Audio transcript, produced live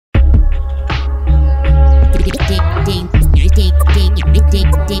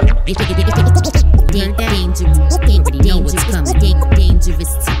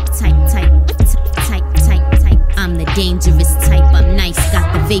Dangerous type. I'm the dangerous type. I'm nice,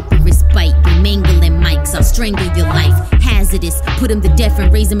 got the vaporous bite. Be mangling mics, I'll strangle your life. Hazardous, put him to death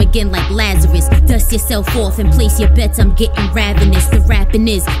and raise him again like Lazarus. Dust yourself off and place your bets. I'm getting ravenous. The rapping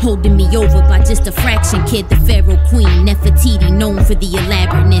is holding me over by just a fraction, kid. The Pharaoh Queen Nefertiti, known for the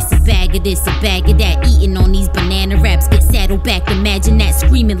elaborateness. A bag of this, a bag of that. Eating on these banana wraps. Get saddled back, imagine that.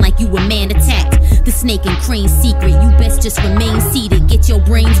 Screaming like you a man attacked. The snake and crane secret, you best just remain seated. Get your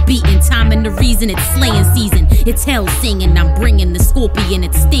brains beaten, time and the reason. It's slaying season, it's hell singing. I'm bringing the scorpion,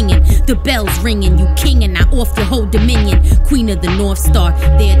 it's stinging. The bell's ringing, you kinging. I off your whole dominion. Queen of the North Star,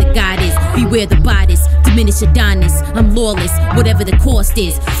 there the goddess. Beware the bodice, diminish Adonis. I'm lawless, whatever the cost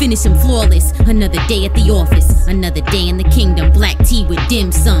is. Finish him flawless. Another day at the office, another day in the kingdom. Black tea with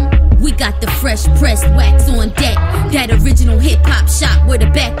dim sum. We got the fresh pressed wax on deck. That original hip-hop shop where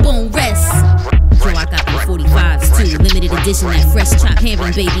the backbone rests. So I got the 45s too, limited edition, that fresh chop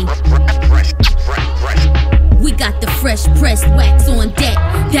handling, baby. We got the fresh pressed wax on deck.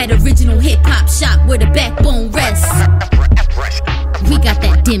 That original hip-hop shop where the backbone rests. We got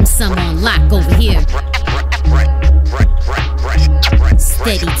that dim sum on lock over here.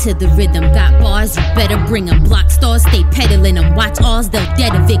 Steady to the rhythm, got bars, you better bring them. Block stars, stay peddling them. Watch ours, they'll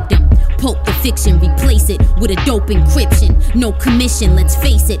dead a victim. Poke the fiction, replace it with a dope encryption. No commission, let's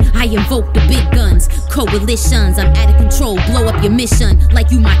face it, I invoke the big guns. Coalitions, I'm out of control, blow up your mission.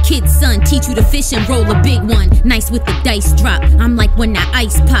 Like you my kid's son, teach you to fish and roll a big one. Nice with the dice drop, I'm like when that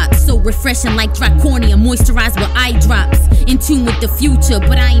ice pops. So refreshing like Draconia, moisturized with eye drops. In tune with the future,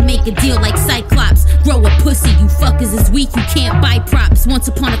 but I ain't make a deal like Cyclops. Grow a pussy, you fuckers is weak, you can't buy props. Once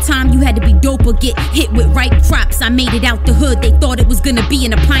upon a time you had to be dope or get hit with ripe crops. I made it out the hood, they thought it was gonna be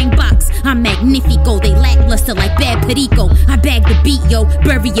in a pine box. I'm magnifico, they lackluster like bad perico. I bag the beat, yo,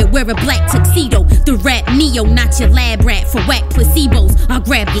 bury it, wear a black tuxedo. The rap Neo, not your lab rat for whack placebos. I'll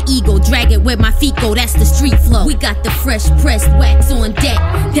grab your ego, drag it where my feet go, that's the street flow. We got the fresh pressed wax on deck.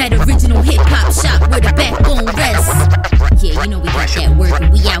 That original hip-hop shop where the backbone rests. Yeah, you know we got that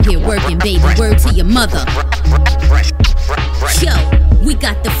working, we out here working, baby, word to your mother. Yo, we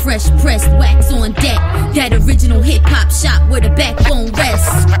got the fresh pressed wax on deck. That original hip-hop shop where the backbone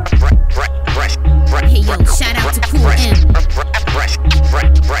rests. Hey yo, shout out to Kool M.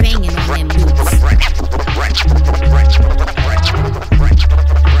 Banging on them loops.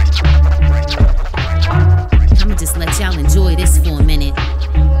 I'ma just let y'all enjoy this for a minute.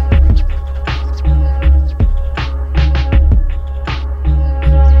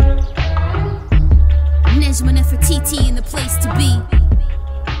 Nejma Nefertiti in the place to be.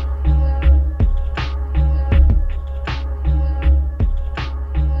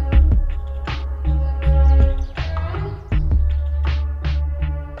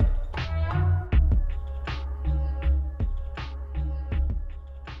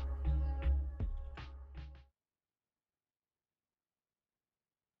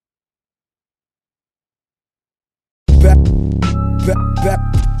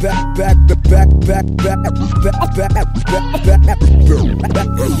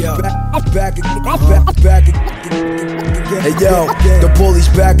 Hey yo, the bully's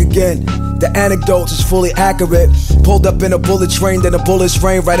back again. The anecdotes is fully accurate. Pulled up in a bullet train, then the bullets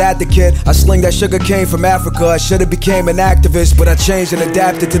rain right at the kid. I sling that sugar cane from Africa. I should've became an activist, but I changed and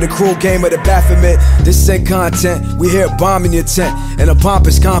adapted to the cruel game of the Baphomet. This ain't content, we here bombing your tent. In a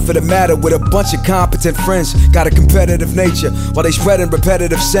pompous, confident matter with a bunch of competent friends. Got a competitive nature, while they spreading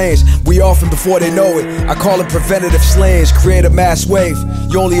repetitive sayings. We off them before they know it. I call it preventative slayings. Create a mass wave.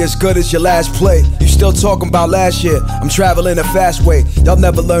 You only as good as your last play. You still talking about last year. I'm traveling a fast way. Y'all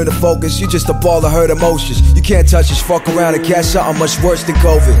never learn to focus. You just a ball of hurt emotions. You can't touch us, fuck around and catch something much worse than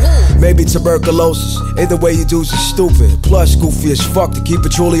COVID. Maybe tuberculosis. Either way you dudes are stupid. Plus goofy as fuck. To keep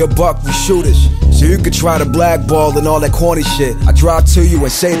it truly a buck, we shooters. So you could try to blackball and all that corny shit. I drive to you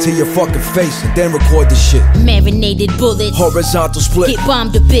and say it to your fucking face and then record the shit. Marinated bullets, horizontal split, get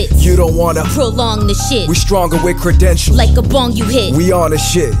bombed to bits. You don't wanna prolong the shit. We stronger with credentials. Like a bong you hit, we on the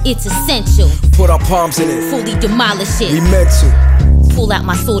shit. It's essential. Put our palms in it, fully demolish it. We meant to. Pull out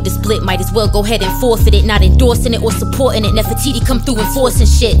my sword to split, might as well go ahead and forfeit it. Not endorsing it or supporting it. Nefertiti come through enforcing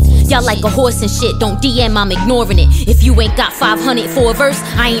shit. Y'all like a horse and shit, don't DM, I'm ignoring it. If you ain't got 500 for a verse,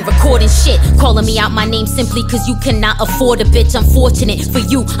 I ain't recording shit. Calling me out my name simply cause you cannot afford a bitch. Unfortunate for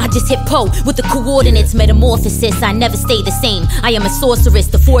you, I just hit Poe with the coordinates. Metamorphosis, I never stay the same. I am a sorceress,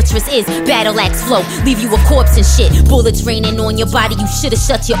 the fortress is battle axe flow. Leave you a corpse and shit. Bullets raining on your body, you should've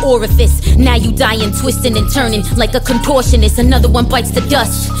shut your orifice. Now you dying, twisting and turning like a contortionist. Another one bites bites the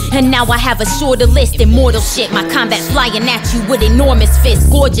dust. And now I have a shorter list, immortal shit. My combat flying at you with enormous fists.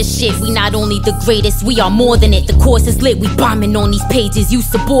 Gorgeous shit, we not only the greatest, we are more than it. The course is lit, we bombing on these pages. You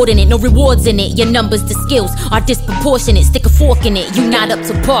subordinate, no rewards in it. Your numbers, the skills are disproportionate. Stick a fork in it, you not up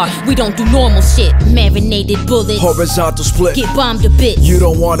to par. We don't do normal shit. Marinated bullets, horizontal split, get bombed a bit. You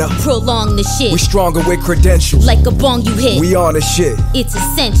don't wanna prolong the shit. We stronger with credentials, like a bong you hit. We on the shit, it's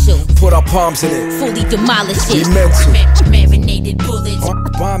essential. Put our palms in it, fully demolish it. We mental, marinated bullets,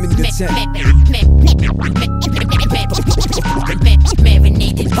 bombing the tent.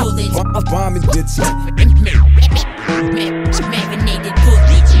 Marinated bullets, bombing the tent. Marinated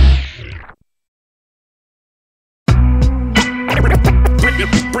bullets.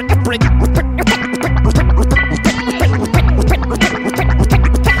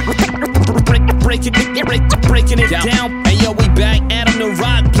 Breaking it down. Hey yo, we back at 'em, the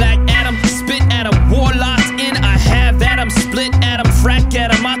rock, black Adam, spit at 'em, warlocks in, I have at 'em, split at 'em, frack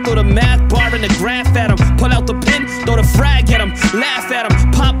at 'em, I throw the math bar and the graph at 'em, pull out the pen, throw the frag at 'em, laugh at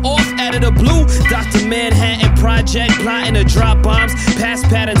 'em, pop off out of the blue, Dr. Manhattan Project, plotting to drop bombs, past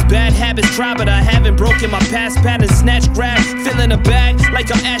patterns, bad habits, try but I haven't broken my past patterns, snatch, grab, fill in a bag,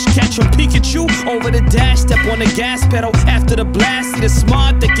 like I'm Ash Ketchum, Pikachu, over the dash, step on the gas pedal, after the blast, see the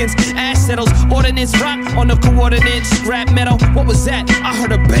smart thickens, ash settles, ordnance rock, on the coordinates, scrap metal, what was that? I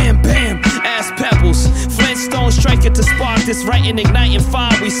heard a bam bam, ass pebbles, Flintstones striking to spark this right and igniting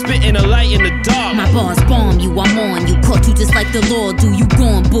fire, we spitting a light in the dark. My bars bomb you, I'm on you, caught you just like the Lord do, you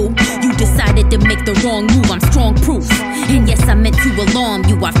gone boo, you decided to make the wrong move, I'm strong proof, and yes I meant to alarm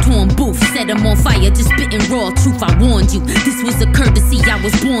you, I've torn booths, set them on fire, just spitting raw truth, I warned you, this was a courtesy I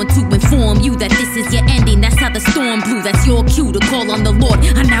was born to inform you that this is your ending, that's how the storm blew, that's your cue to call on the Lord,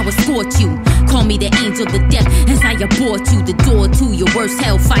 I now escort you, call me the angel of death, as I abort you, the door to your worst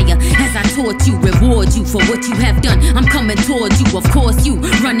hellfire, as I taught you, reward you for what you have done, I'm coming towards you, of course you,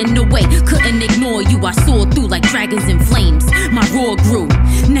 running away, couldn't ignore you, I soared through like dragons in flames, my roar grew,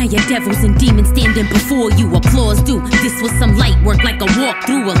 now your devils and demons standing before you, applause due, this was some light work like a walk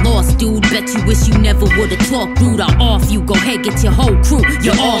through a lost dude, bet you wish you never would've talked rude, I'll off you, go ahead get your whole crew,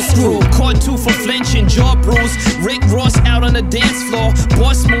 you're all screwed, caught two for flinching, jaw bruise, Rick Ross out on the dance floor,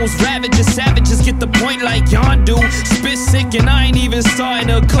 boss moves, ravages, savages, get the point like y'all do, spit sick and I ain't even starting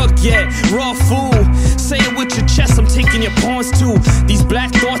to cook yet, raw food, say it with your chest, I'm taking your pawns too, these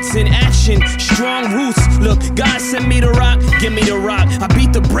black thoughts in action, strong roots, look, God sent me to rock, give me the rock, I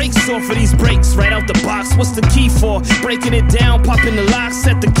beat the brakes off of these breaks, right out the box, what's the key for, breaking it down, popping the lock,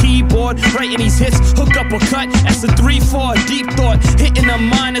 set the keyboard, writing these hits, hook up a cut, that's a 3-4, deep thought, hitting the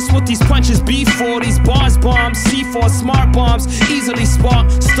mind, that's what these punches be for, these bars bombs, C4, smart bombs, easily spark,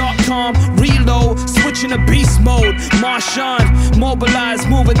 start calm, reload, switching to beast mode, march on, mobilize,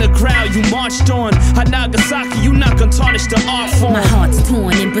 moving the crowd, you marched on, Nagasaki, you not gonna tarnish the art form. My heart's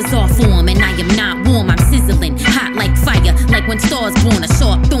torn in bizarre form, and I am not warm, I'm sizzling, hot like fire, like when stars born, a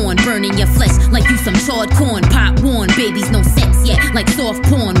sharp thorn, burning your flesh, like you some charred corn, pop worn, babies no sex yet, like soft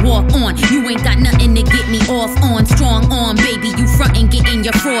porn, walk on, you ain't got nothing to get me off on, strong arm, baby, you frontin', getting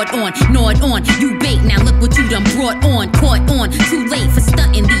your fraud on, gnawed on, you bait, now look what you done brought on, caught on, too late for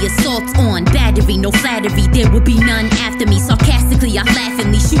stunting, the assault's on, battery, no flattery, there will be none after me, sarcastically, I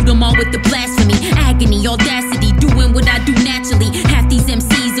laughingly shoot them all with the blasphemy, agony, audacity, doing what I do naturally, half these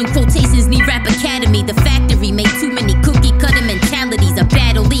MCs in quotations need rap academy, the factory made too many cookie cutter mentalities, a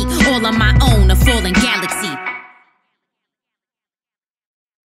battle league, all on my own, a fallen galaxy.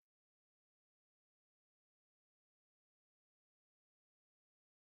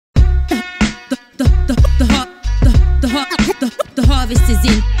 The harvest is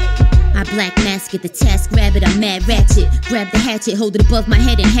in. I black mask it, the task rabbit, I'm mad ratchet. Grab the hatchet, hold it above my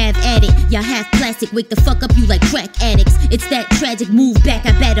head and have at it. Y'all half plastic, wake the fuck up, you like crack addicts. It's that tragic move back,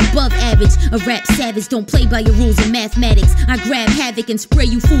 I bat above average. A rap savage, don't play by your rules in mathematics. I grab havoc and spray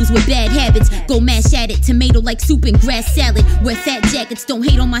you fools with bad habits. Go mash at it, tomato like soup and grass salad. Wear fat jackets, don't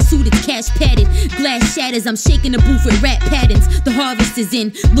hate on my suit, it's cash padded. Glass shatters, I'm shaking the booth with rap patterns. The harvest is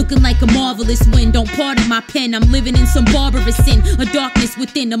in, looking like a marvelous win. Don't pardon my pen, I'm living in some barbarous sin. A darkness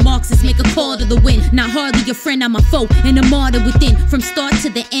within, the Marxists make a call to the wind. Not hardly a friend, I'm a foe and a martyr within. From start to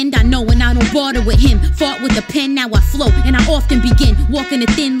the end, I know, and I don't barter with him. Fought with a pen, now I flow, and I often begin walking a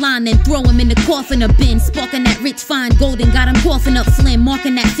thin line, then throw him in the coffin or bin. Sparking that rich, fine golden, got him coughing up phlegm.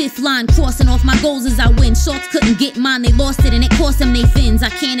 Marking that fifth line, crossing off my goals as I win. Sharks couldn't get mine, they lost it, and it cost them they fins. I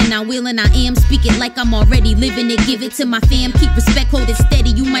can and I will and I am. Speak it like I'm already living it, give it to my fam. Keep respect, hold it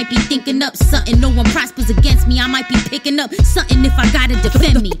steady, you might be thinking up something. No one prospers against me, I might be picking up something if I gotta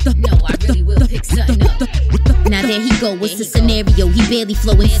defend me. No, I really will pick something up. Now there he go. What's the scenario? He barely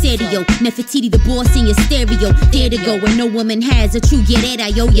flowing stereo. Nefertiti, the boss in your stereo. Dare to go where no woman has a true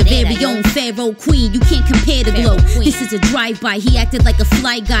guerrera, yo. Your very own pharaoh queen. You can't compare the glow. This is a drive-by. He acted like a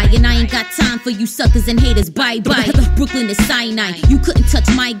fly guy, and I ain't got time for you suckers and haters. Bye-bye. Brooklyn is Sinai. You couldn't touch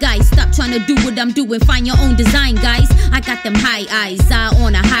my guys. Stop trying to do what I'm doing. Find your own design, guys. I got them high eyes. Eye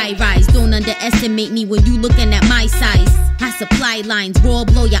on a high rise. Don't underestimate me when you looking at my size. I supply lines, raw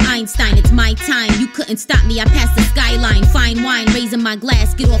blow your Einstein. It's my time, you couldn't stop me. I passed the skyline, fine wine, raising my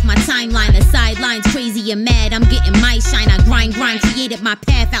glass. Get off my timeline, the sidelines crazy and mad. I'm getting my shine. I grind, created my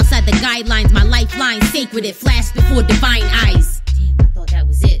path outside the guidelines. My lifeline sacred, it flashed before divine eyes. Damn, I thought that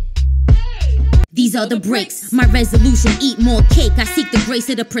was it. These are the breaks, my resolution, eat more cake. I seek the grace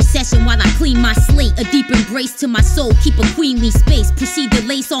of the procession while I clean my slate. A deep embrace to my soul, keep a queenly space. Proceed to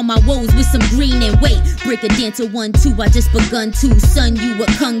lace all my woes with some green and weight. Break a dancer 1-2, I just begun to. Son, you a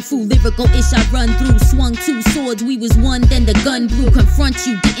kung fu, lyrical ish I run through. Swung 2 swords, we was one, then the gun blew. Confront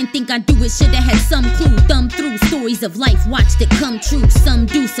you, didn't think I'd do it, shoulda had some clue. Thumb through stories of life, watched it come true. Some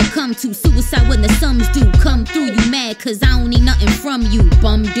do succumb to suicide when the sums do come through. You mad cause I don't need nothing from you.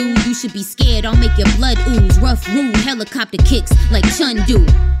 Bum dude, you should be scared, I'll make your blood ooze. Rough rude, helicopter kicks like Chun do.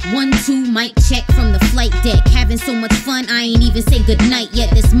 1-2, mic check from the flight deck. Having so much fun, I ain't even say goodnight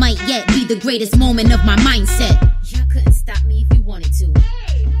yet. This might yet be the greatest moment of my mindset. Y'all couldn't stop me if you wanted to.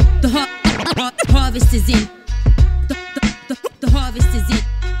 The harvest is in.